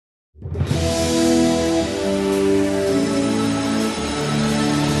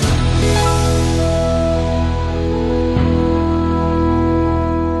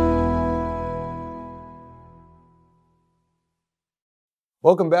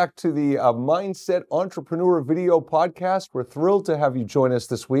Welcome back to the Mindset Entrepreneur video podcast. We're thrilled to have you join us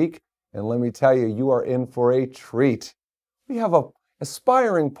this week. And let me tell you, you are in for a treat. We have an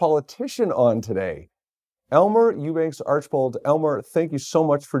aspiring politician on today, Elmer Eubanks-Archbold. Elmer, thank you so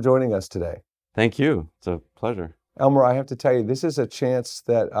much for joining us today. Thank you. It's a pleasure. Elmer, I have to tell you, this is a chance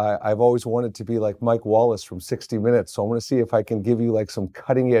that I've always wanted to be like Mike Wallace from 60 Minutes. So I want to see if I can give you like some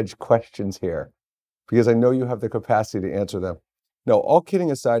cutting edge questions here, because I know you have the capacity to answer them. No, all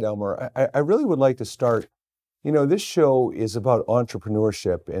kidding aside, Elmer, I really would like to start. You know, this show is about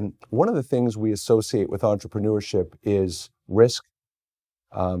entrepreneurship. And one of the things we associate with entrepreneurship is risk,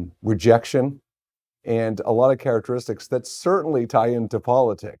 rejection, and a lot of characteristics that certainly tie into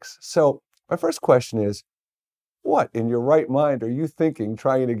politics. So my first question is, what in your right mind are you thinking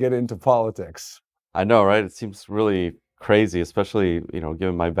trying to get into politics? I know, right? It seems really crazy, especially,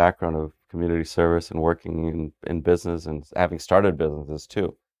 given my background of community service and working in business and having started businesses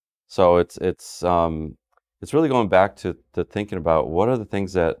too. So it's really going back to thinking about what are the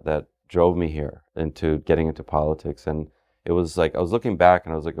things that drove me here into getting into politics. And it was like, I was looking back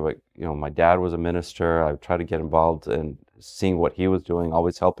and I was like, my dad was a minister. I tried to get involved in seeing what he was doing,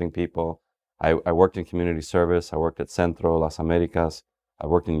 always helping people. I worked in community service. I worked at Centro, Las Americas. I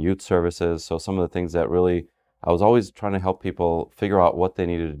worked in youth services. So some of the things that really, I was always trying to help people figure out what they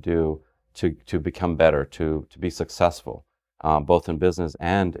needed to do to become better, to be successful, both in business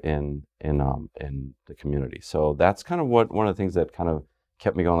and in the community. So that's kind of one of the things that kind of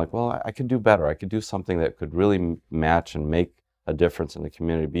kept me going, like, well, I could do better. I could do something that could really match and make a difference in the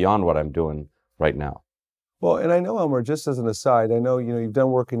community beyond what I'm doing right now. Well, and I know, Elmer, just as an aside, I know, you've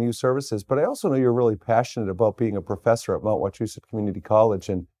done work in youth services, but I also know you're really passionate about being a professor at Mount Wachusett Community College.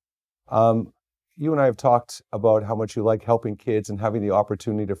 And you and I have talked about how much you like helping kids and having the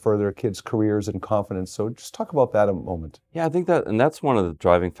opportunity to further kids' careers and confidence. So just talk about that a moment. Yeah, I think that's one of the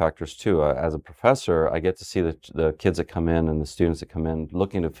driving factors too. As a professor, I get to see the kids that come in and the students that come in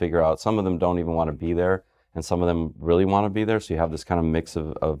looking to figure out, some of them don't even want to be there and some of them really want to be there. So you have this kind of mix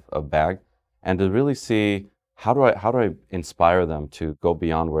of bag. And to really see how do I inspire them to go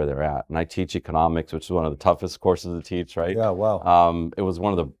beyond where they're at. And I teach economics, which is one of the toughest courses to teach, right? Yeah, wow. It was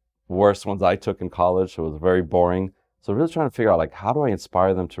one of the worst ones I took in college. So it was very boring. So really trying to figure out, like, how do I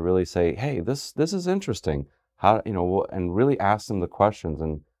inspire them to really say, hey, this is interesting. How, and really ask them the questions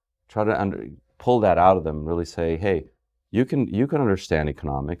and try to pull that out of them. Really say, hey, you can understand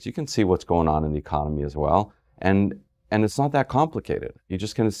economics. You can see what's going on in the economy as well. And it's not that complicated. You're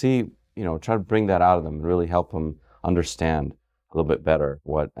just going to see, try to bring that out of them and really help them understand a little bit better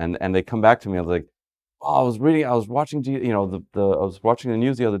and they come back to me. I was like, oh, I was watching the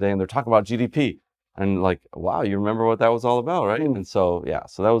news the other day and they're talking about GDP and like, wow, you remember what that was all about, right? And so, yeah,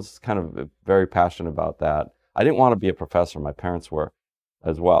 so that was kind of very passionate about that. I didn't want to be a professor. My parents were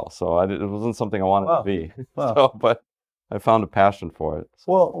as well. So it wasn't something I wanted to be. Wow. But I found a passion for it.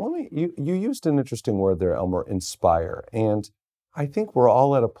 Well, you used an interesting word there, Elmer, inspire. And I think we're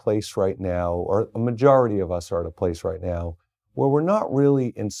all at a place right now, or a majority of us are at a place right now, where we're not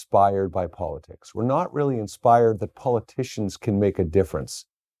really inspired by politics. We're not really inspired that politicians can make a difference.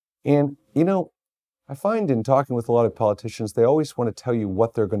 And, I find in talking with a lot of politicians, they always want to tell you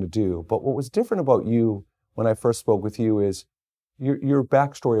what they're going to do. But what was different about you when I first spoke with you is your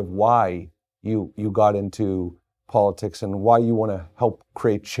backstory of why you got into politics and why you want to help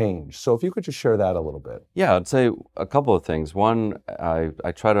create change. So if you could just share that a little bit. Yeah, I'd say a couple of things. One, I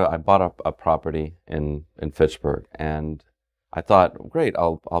bought up a property in Fitchburg, and I thought, great,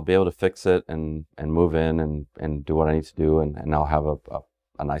 I'll be able to fix it and move in and do what I need to do, and I'll have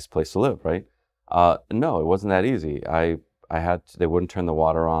a nice place to live, right? No, it wasn't that easy. They wouldn't turn the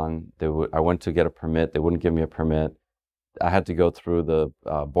water on. I went to get a permit. They wouldn't give me a permit. I had to go through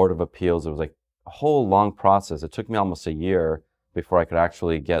the Board of Appeals. It was like a whole long process. It took me almost a year before I could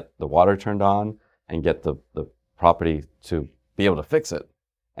actually get the water turned on and get the property to be able to fix it.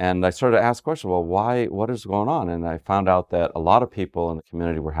 And I started to ask questions, well, what is going on? And I found out that a lot of people in the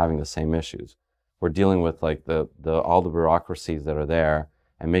community were having the same issues. We're dealing with like all the bureaucracies that are there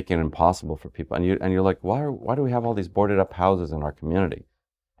and making it impossible for people. And you're like, why do we have all these boarded up houses in our community?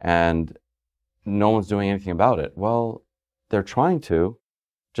 And no one's doing anything about it. Well, they're trying to,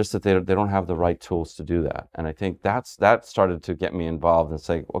 just that they don't have the right tools to do that. And I think that started to get me involved and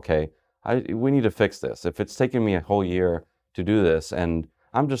say, okay, we need to fix this. If it's taken me a whole year to do this, and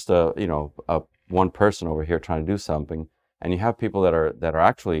I'm just a one person over here trying to do something, and you have people that are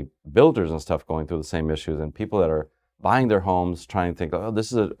actually builders and stuff going through the same issues, and people that are buying their homes trying to think, oh,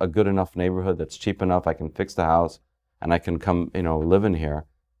 this is a good enough neighborhood that's cheap enough, I can fix the house and I can come live in here.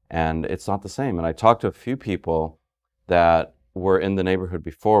 And it's not the same. And I talked to a few people that were in the neighborhood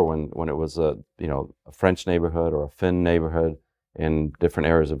before when it was a French neighborhood or a Finn neighborhood in different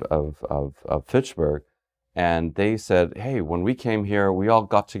areas of Fitchburg. And they said, hey, when we came here, we all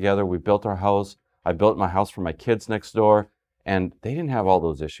got together, we built our house. I built my house for my kids next door, and they didn't have all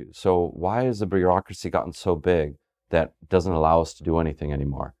those issues. So why has the bureaucracy gotten so big that doesn't allow us to do anything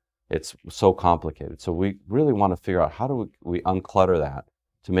anymore? It's so complicated. So we really want to figure out how do we unclutter that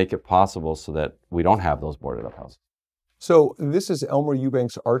to make it possible so that we don't have those boarded up houses. So this is Elmer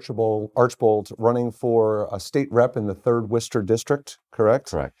Eubanks-Archbold running for a state rep in the 3rd Worcester District,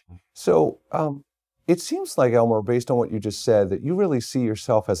 correct? Correct. So it seems like, Elmer, based on what you just said, that you really see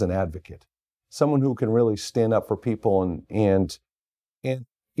yourself as an advocate, someone who can really stand up for people and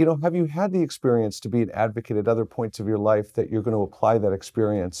have you had the experience to be an advocate at other points of your life that you're going to apply that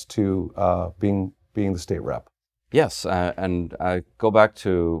experience to being the state rep? Yes, and I go back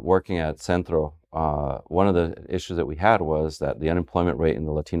to working at Centro. One of the issues that we had was that the unemployment rate in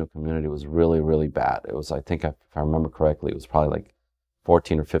the Latino community was really, really bad. It was, I think, if I remember correctly, it was probably like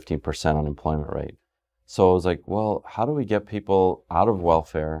 14 or 15% unemployment rate. So I was like, well, how do we get people out of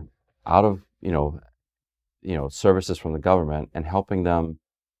welfare, out of services from the government, and helping them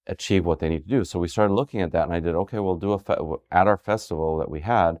achieve what they need to do? So we started looking at that, and I did, okay, we'll do at our festival that we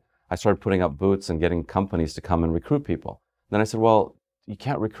had, I started putting up booths and getting companies to come and recruit people. Then I said, well, you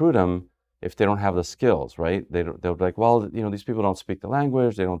can't recruit them if they don't have the skills, right? They'll be like, well, these people don't speak the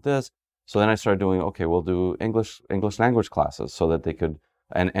language, they don't this. So then I started doing, okay, we'll do English language classes so that they could,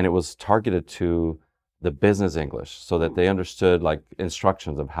 and it was targeted to the business English so that they understood like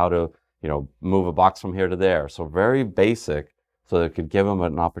instructions of how to, move a box from here to there. So very basic, so that it could give them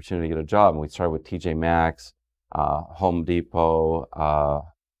an opportunity to get a job. And we started with TJ Maxx, Home Depot,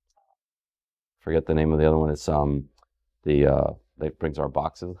 forget the name of the other one. It's that brings our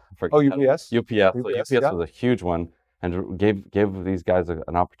boxes. UPS? UPS. So UPS, UPS yeah. was a huge one, and gave these guys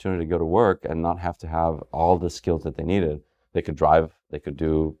an opportunity to go to work and not have to have all the skills that they needed. They could drive, they could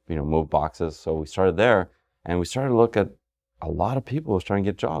do, move boxes. So we started there, and we started to look at a lot of people who were starting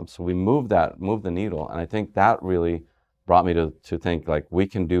to get jobs. So we moved the needle, and I think that really brought me to think like we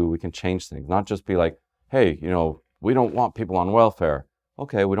can change things, not just be like, hey, we don't want people on welfare.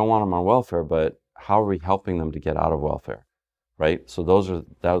 Okay, we don't want them on welfare, but how are we helping them to get out of welfare, right? So those are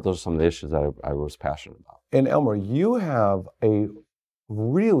some of the issues that I was passionate about. And Elmer, you have a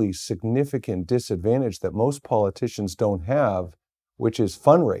really significant disadvantage that most politicians don't have, which is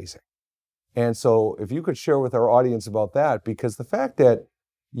fundraising. And so if you could share with our audience about that, because the fact that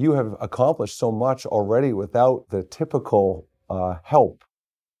you have accomplished so much already without the typical help.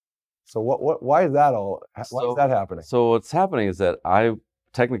 So why is that happening? So what's happening is that I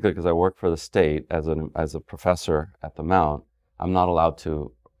technically, because I work for the state as a professor at the Mount, I'm not allowed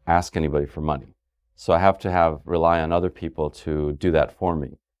to ask anybody for money. So I have to rely on other people to do that for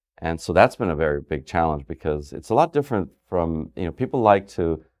me. And so that's been a very big challenge because it's a lot different from, people like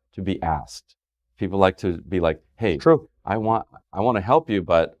to be asked. People like to be like, hey, True. I want to help you,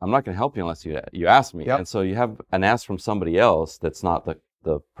 but I'm not going to help you unless you ask me. Yep. And so you have an ask from somebody else that's not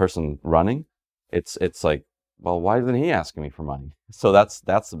the person running. It's like, well, why isn't he asking me for money? So that's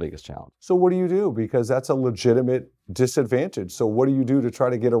the biggest challenge. So what do you do? Because that's a legitimate disadvantage. So what do you do to try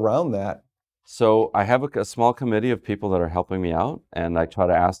to get around that? So I have a small committee of people that are helping me out, and I try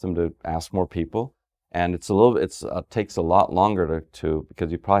to ask them to ask more people. And it takes a lot longer to because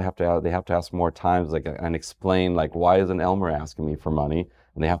they have to ask more times, and explain like, why isn't Elmer asking me for money?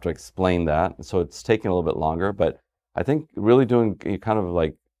 And they have to explain that. And so it's taking a little bit longer, but I think really doing kind of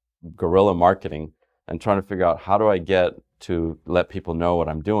like guerrilla marketing and trying to figure out how do I get to let people know what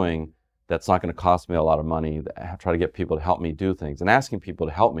I'm doing that's not going to cost me a lot of money. I try to get people to help me do things and asking people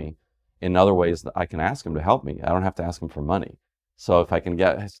to help me in other ways that I can ask them to help me. I don't have to ask them for money. So if I can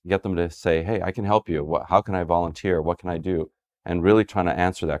get them to say, hey, I can help you. How can I volunteer? What can I do? And really trying to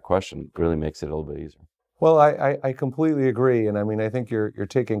answer that question really makes it a little bit easier. Well, I completely agree. And I mean, I think you're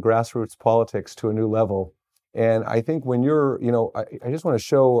taking grassroots politics to a new level. And I think when you're, I just want to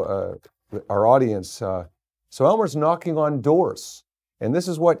show our audience. So Elmer's knocking on doors. And this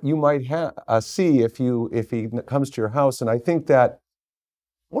is what you might see if he comes to your house. And I think that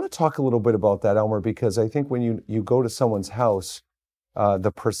I want to talk a little bit about that, Elmer, because I think when you go to someone's house,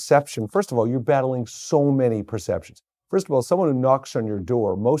 the perception, first of all, you're battling so many perceptions. First of all, someone who knocks on your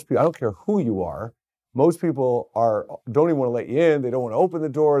door, most people, I don't care who you are, most people don't even want to let you in. They don't want to open the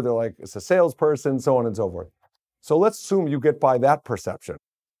door. They're like, it's a salesperson, so on and so forth. So let's assume you get by that perception.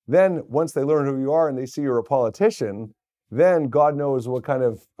 Then once they learn who you are and they see you're a politician, then God knows what kind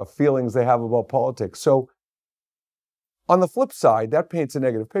of feelings they have about politics. So on the flip side, that paints a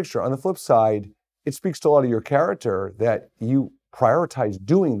negative picture. On the flip side, it speaks to a lot of your character that you prioritize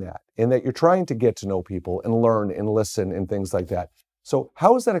doing that and that you're trying to get to know people and learn and listen and things like that. So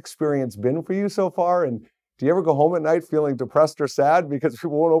how has that experience been for you so far? And do you ever go home at night feeling depressed or sad because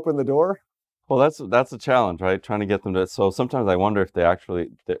people won't open the door? Well, that's a challenge, right? Trying to get them to. So sometimes I wonder if they actually.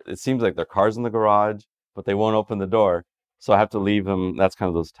 It seems like their car's in the garage, but they won't open the door. So I have to leave them. That's kind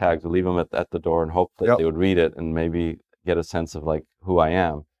of those tags. I leave them at the door and hope that they would read it and maybe get a sense of like who I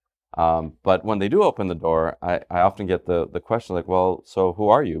am. But when they do open the door, I often get the question like, well, so who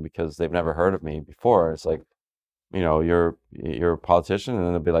are you? Because they've never heard of me before. It's like, you're a politician, and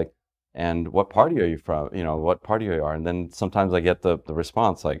then they'll be like, and what party are you from? What party you are? And then sometimes I get the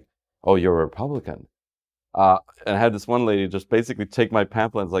response like, oh, you're a Republican. And I had this one lady just basically take my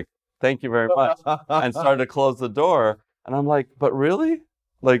pamphlet and was like, thank you very much, and started to close the door. And I'm like, but really?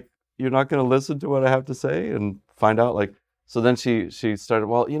 Like, you're not going to listen to what I have to say and find out? Like, so then she started,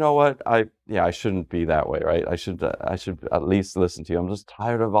 well, you know what? I shouldn't be that way, right? I should at least listen to you. I'm just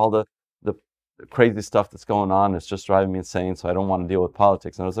tired of all the crazy stuff that's going on. It's just driving me insane. So I don't want to deal with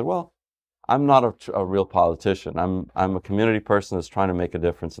politics. And I was like, well, I'm not a real politician. I'm a community person that's trying to make a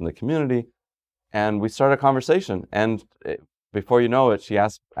difference in the community. And we started a conversation. And before you know it, she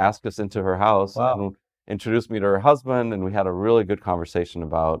asked us into her house and introduced me to her husband. And we had a really good conversation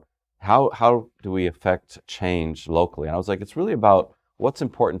about how do we affect change locally. And I was like, it's really about what's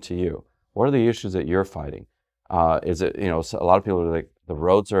important to you. What are the issues that you're fighting? Is it, so a lot of people are like, the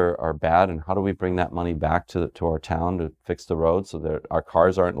roads are bad. And how do we bring that money back to our town to fix the roads so that our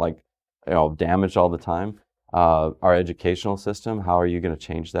cars aren't like, damaged all the time? Our educational system, how are you going to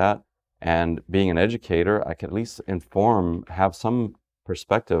change that? And being an educator, I can at least have some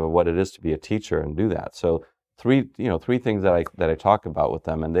perspective of what it is to be a teacher and do that. So three things that I talk about with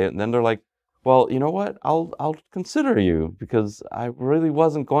them, and then they're like, well, you know what? I'll consider you, because I really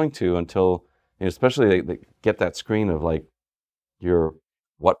wasn't going to until, especially they get that screen of like, you're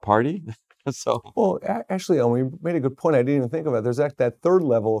what party? So, well, actually, you made a good point. I didn't even think of it. There's that third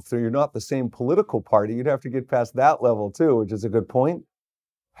level. If you're not the same political party, you'd have to get past that level too, which is a good point.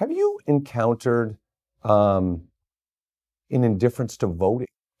 Have you encountered an indifference to voting?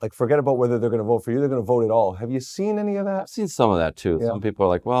 Like, forget about whether they're going to vote for you; they're going to vote at all. Have you seen any of that? I've seen some of that too. Yeah. Some people are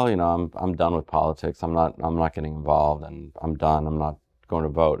like, well, I'm done with politics. I'm not getting involved, and I'm done. I'm not going to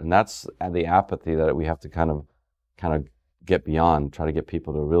vote. And that's the apathy that we have to kind of get beyond, try to get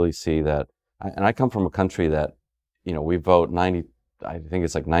people to really see that. And I come from a country that, we vote I think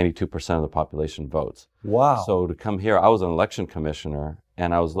it's like 92% of the population votes. Wow. So to come here, I was an election commissioner,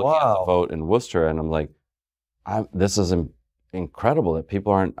 and I was looking at the vote in Worcester, and I'm like, this is incredible that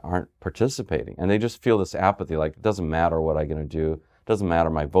people aren't participating. And they just feel this apathy, like, it doesn't matter what I'm going to do. It doesn't matter.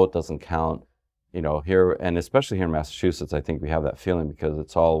 My vote doesn't count. Here, and especially here in Massachusetts, I think we have that feeling because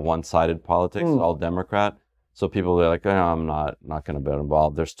it's all one-sided politics, it's all Democrat. So people are like, I'm not going to be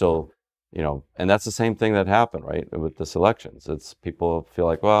involved. They're still, and that's the same thing that happened, right, with this elections. It's people feel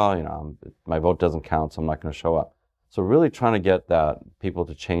like, well, my vote doesn't count, so I'm not going to show up. So really trying to get people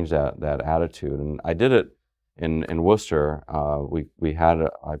to change that attitude. And I did it in Worcester.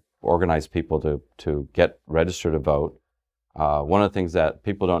 I organized people to get registered to vote. One of the things that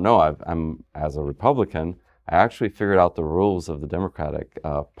people don't know, I'm as a Republican, I actually figured out the rules of the Democratic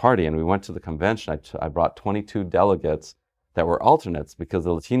Party, and we went to the convention. I brought 22 delegates that were alternates because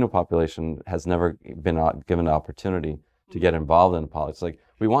the Latino population has never been given the opportunity to get involved in politics. Like,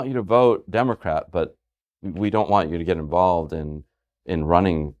 we want you to vote Democrat, but we don't want you to get involved in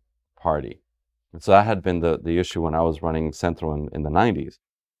running party. And so that had been the issue when I was running Central in the 90s.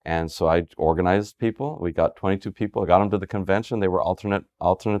 And so I organized people. We got 22 people. I got them to the convention. They were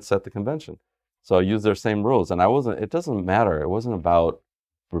alternates at the convention. So I used their same rules. And it doesn't matter. It wasn't about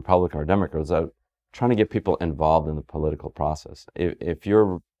Republican or Democrat. It was about trying to get people involved in the political process. If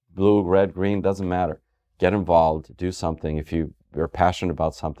you're blue, red, green, doesn't matter. Get involved, do something. If you're passionate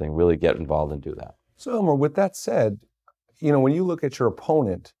about something, really get involved and do that. So Elmer, with that said, when you look at your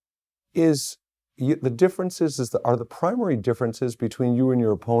opponent, the differences are the primary differences between you and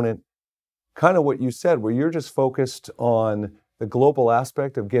your opponent kind of what you said, where you're just focused on the global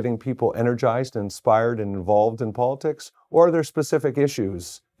aspect of getting people energized and inspired and involved in politics? Or are there specific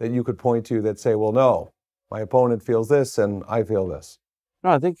issues that you could point to that say, well, no, my opponent feels this and I feel this? No,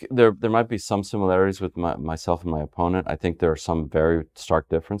 I think there might be some similarities with myself and my opponent. I think there are some very stark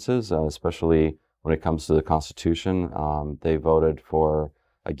differences, especially when it comes to the Constitution. They voted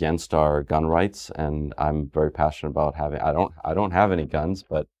against our gun rights, and I'm very passionate about I don't have any guns,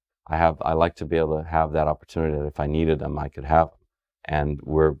 but I like to be able to have that opportunity that if I needed them, I could have them. And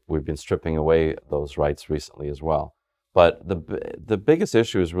we've been stripping away those rights recently as well. But the biggest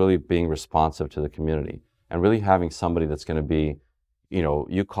issue is really being responsive to the community and really having somebody that's going to be,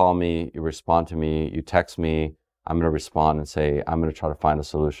 you call me, you respond to me, you text me, I'm going to respond and say, I'm going to try to find a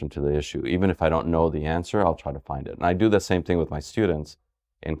solution to the issue. Even if I don't know the answer, I'll try to find it. And I do the same thing with my students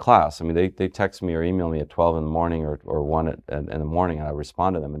in class. I mean, they text me or email me at 12 in the morning or 1 in the morning, and I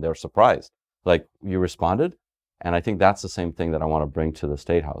respond to them, and they're surprised. Like, you responded? And I think that's the same thing that I want to bring to the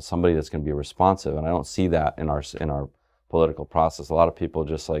State House, somebody that's going to be responsive. And I don't see that in our political process. A lot of people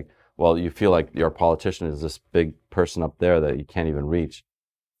just like, well, you feel like your politician is this big person up there that you can't even reach.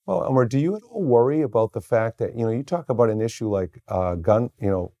 Well, Elmer, do you at all worry about the fact that, you talk about an issue like gun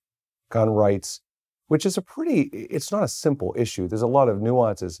rights, which is it's not a simple issue. There's a lot of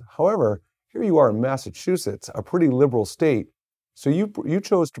nuances. However, here you are in Massachusetts, a pretty liberal state. So you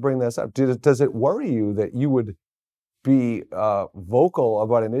chose to bring this up. Does it worry you that you would be vocal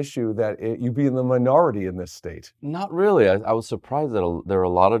about an issue that you'd be in the minority in this state? Not really. I was surprised that there are a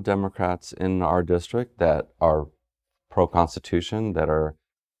lot of Democrats in our district that are pro-Constitution, that are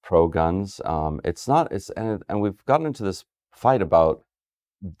pro-guns. And we've gotten into this fight about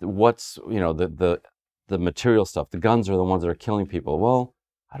what's, the material stuff. The guns are the ones that are killing people. Well,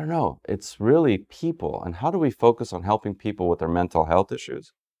 I don't know. It's really people. And how do we focus on helping people with their mental health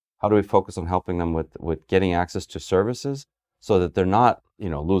issues? How do we focus on helping them with getting access to services so that they're not,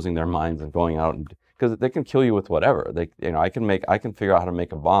 losing their minds and going out because they can kill you with whatever. I can figure out how to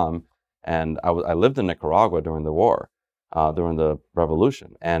make a bomb. And I lived in Nicaragua during the war, during the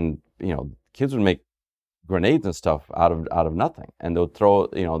revolution, and kids would make grenades and stuff out of nothing, and they'd throw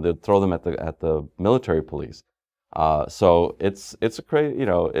them at the military police. So it's a crazy,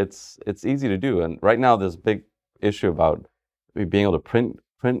 it's easy to do. And right now there's a big issue about being able to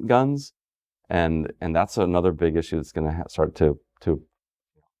print guns, and that's another big issue that's going to start to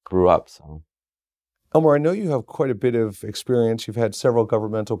brew up. So, Elmer, I know you have quite a bit of experience. You've had several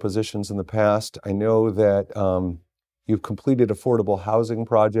governmental positions in the past. I know that you've completed affordable housing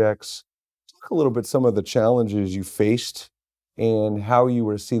projects. Talk a little bit some of the challenges you faced and how you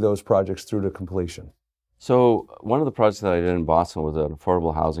were to see those projects through to completion. So one of the projects that I did in Boston was an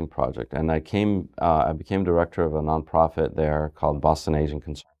affordable housing project, and I became director of a nonprofit there called Boston Asian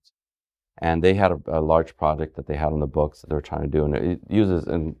Concerns. And they had a large project that they had on the books that they were trying to do, and it uses,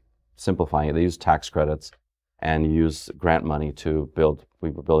 and simplifying it, they use tax credits and use grant money to build. We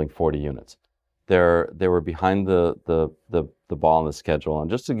were building 40 units. They were behind the ball on the schedule.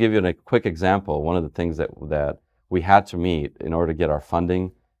 And just to give you a quick example, one of the things that we had to meet in order to get our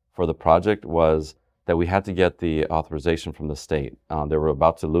funding for the project was that we had to get the authorization from the state. They were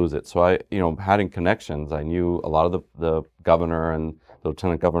about to lose it. So having connections, I knew a lot of the governor, and the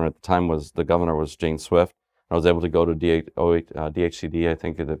lieutenant governor at the time was Jane Swift. I was able to go to DHCD, I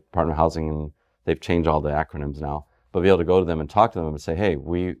think, the Department of Housing, and they've changed all the acronyms now. But be able to go to them and talk to them and say, hey,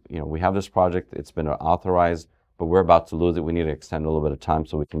 we have this project. It's been authorized, but we're about to lose it. We need to extend a little bit of time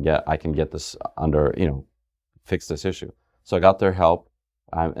so I can get this under, fix this issue. So I got their help.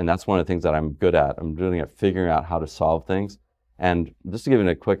 And that's one of the things that I'm good at. I'm really at figuring out how to solve things. And just to give you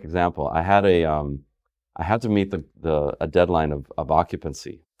a quick example, I had to meet a deadline of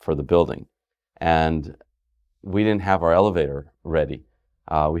occupancy for the building, and we didn't have our elevator ready.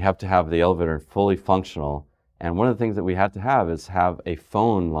 We have to have the elevator fully functional. And one of the things that we had to have is have a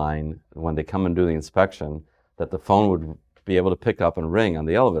phone line when they come and do the inspection, that the phone would be able to pick up and ring on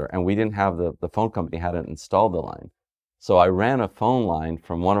the elevator. And we didn't have the phone company hadn't installed the line. So I ran a phone line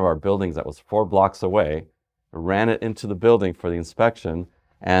from one of our buildings that was 4 blocks away, ran it into the building for the inspection,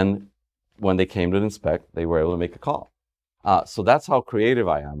 and when they came to inspect, they were able to make a call. So that's how creative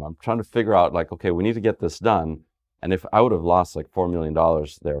I am. I'm trying to figure out, okay, we need to get this done. And if I would have lost like $4 million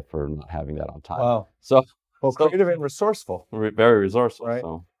there for not having that on time. Wow. So creative and resourceful. Very resourceful. Right.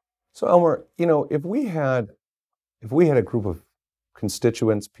 So Elmer, if we had a group of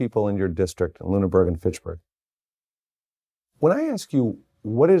constituents, people in your district, in Lunenburg and Fitchburg, when I ask you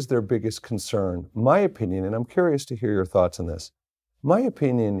what is their biggest concern, my opinion, and I'm curious to hear your thoughts on this, my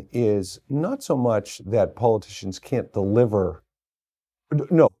opinion is not so much that politicians can't deliver.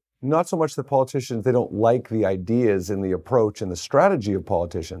 No, not so much that politicians, they don't like the ideas and the approach and the strategy of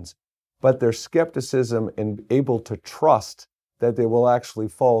politicians, but their skepticism and able to trust that they will actually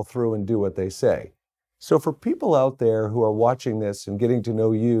follow through and do what they say. So for people out there who are watching this and getting to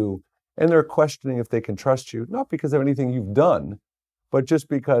know you, and they're questioning if they can trust you, not because of anything you've done, but just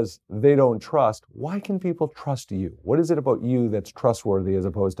because they don't trust, why can people trust you? What is it about you that's trustworthy as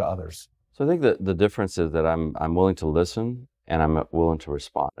opposed to others? So I think that the difference is that I'm willing to listen, and I'm willing to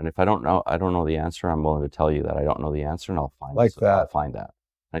respond. And if I don't know the answer, I'm willing to tell you that I don't know the answer, and I'll find that.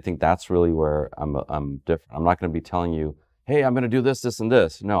 I think that's really where I'm different. I'm not going to be telling you, hey, I'm going to do this, this, and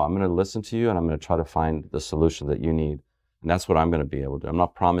this. No, I'm going to listen to you, and I'm going to try to find the solution that you need. And that's what I'm going to be able to do. I'm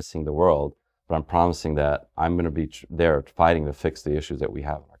not promising the world, but I'm promising that I'm going to be there fighting to fix the issues that we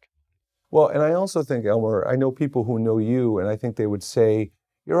have. Well, and I also think, Elmer, I know people who know you, and I think they would say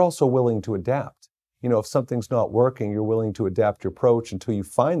you're also willing to adapt. If something's not working, you're willing to adapt your approach until you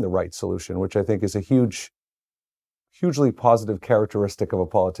find the right solution, which I think is a hugely positive characteristic of a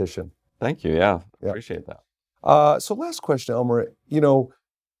politician. Thank you. Yeah. Appreciate that. So last question, Elmer,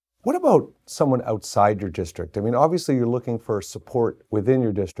 what about someone outside your district? I mean, obviously you're looking for support within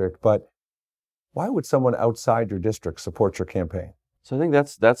your district, but why would someone outside your district support your campaign? So I think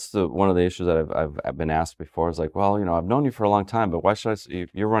that's one of the issues that I've been asked before. Is like, well, I've known you for a long time, but why should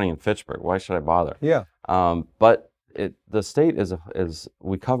you're running in Fitchburg? Why should I bother? Yeah. But the state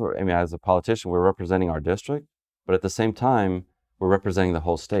we cover. I mean, as a politician, we're representing our district, but at the same time, we're representing the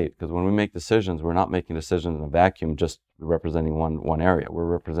whole state. Because when we make decisions, we're not making decisions in a vacuum, just representing one area. We're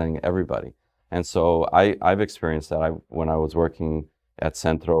representing everybody. And so I've experienced that. When I was working at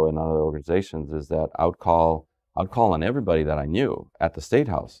Centro and other organizations, is that I'd call on everybody that I knew at the State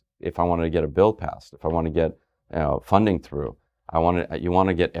House if I wanted to get a bill passed, if I want to get funding through. You want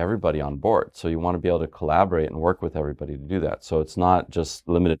to get everybody on board. So you want to be able to collaborate and work with everybody to do that. So it's not just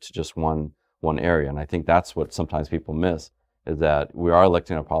limited to just one area. And I think that's what sometimes people miss, is that we are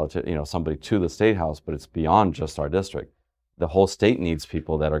electing somebody to the State House, but it's beyond just our district. The whole state needs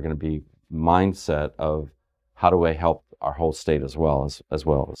people that are going to be mindset of how do I help our whole state as well as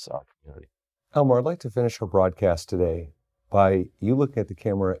our community. Elmer, I'd like to finish our broadcast today by you looking at the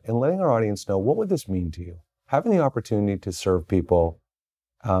camera and letting our audience know, what would this mean to you? Having the opportunity to serve people,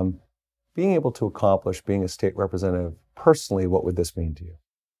 being able to accomplish being a state representative personally, what would this mean to you?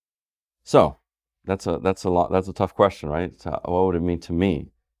 So that's a tough question, right? So what would it mean to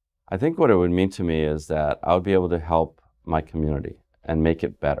me? I think what it would mean to me is that I would be able to help my community and make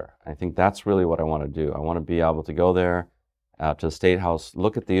it better. I think that's really what I want to do. I want to be able to go there to the State House,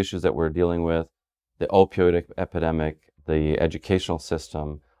 look at the issues that we're dealing with, the opioid epidemic, the educational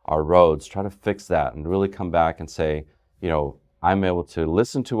system, our roads, try to fix that and really come back and say, I'm able to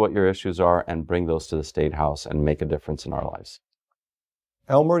listen to what your issues are and bring those to the State House and make a difference in our lives.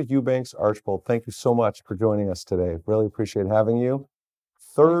 Elmer Eubanks-Archbold, thank you so much for joining us today. Really appreciate having you.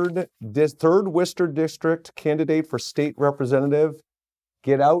 Third Worcester District candidate for state representative.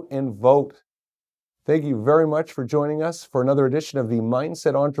 Get out and vote. Thank you very much for joining us for another edition of the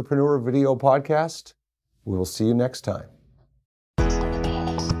Mindset Entrepreneur video podcast. We will see you next time.